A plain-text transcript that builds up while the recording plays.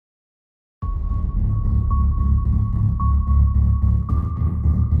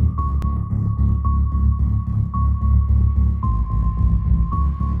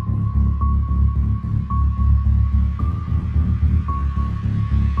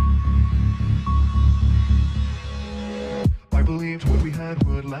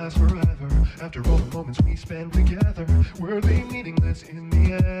last forever. After all the moments we spent together, were they meaningless in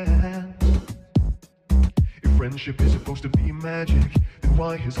the end? If friendship is supposed to be magic, then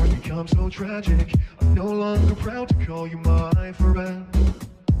why has ours become so tragic? I'm no longer proud to call you my friend.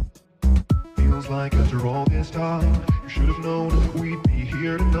 Feels like after all this time, you should have known we'd be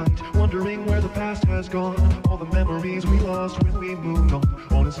here tonight, wondering where the past has gone, all the memories we lost when we moved on.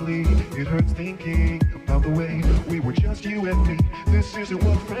 Honestly, it hurts thinking about the way we were just you and me. This isn't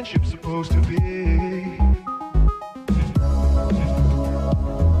what friendship's supposed to be.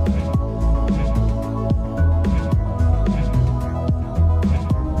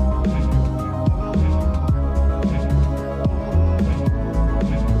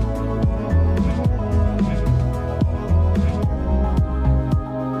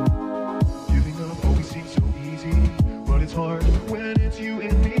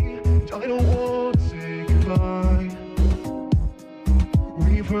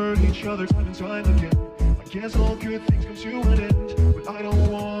 Other time and time again, I guess all good things come to an end, but I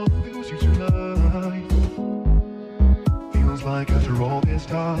don't want to lose you tonight. Feels like after all this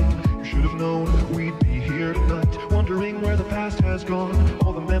time, you should have known we'd be here tonight, wondering where the past has gone,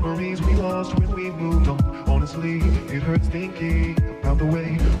 all the memories we lost when we moved on. Honestly, it hurts thinking about the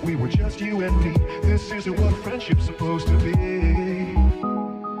way we were just you and me. This isn't what friendship's supposed to be.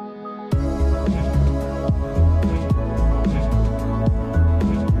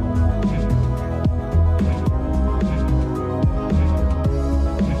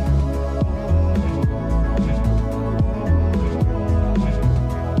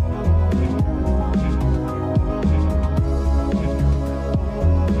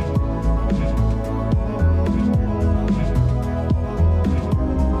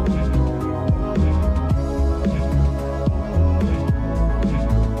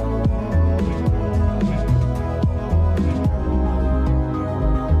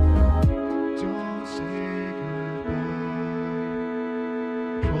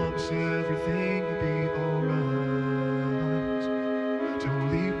 Everything will be alright. Don't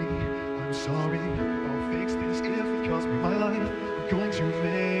leave me, I'm sorry. I'll fix this if it costs me my life. I'm going to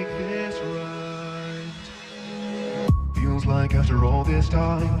make this right. Feels like after all this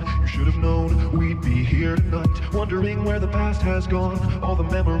time, you should have known we'd be here tonight, wondering where the past has gone, all the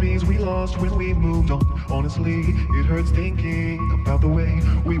memories we lost when we moved on. Honestly, it hurts thinking about the way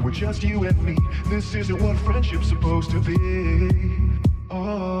we were just you and me. This isn't what friendship's supposed to be.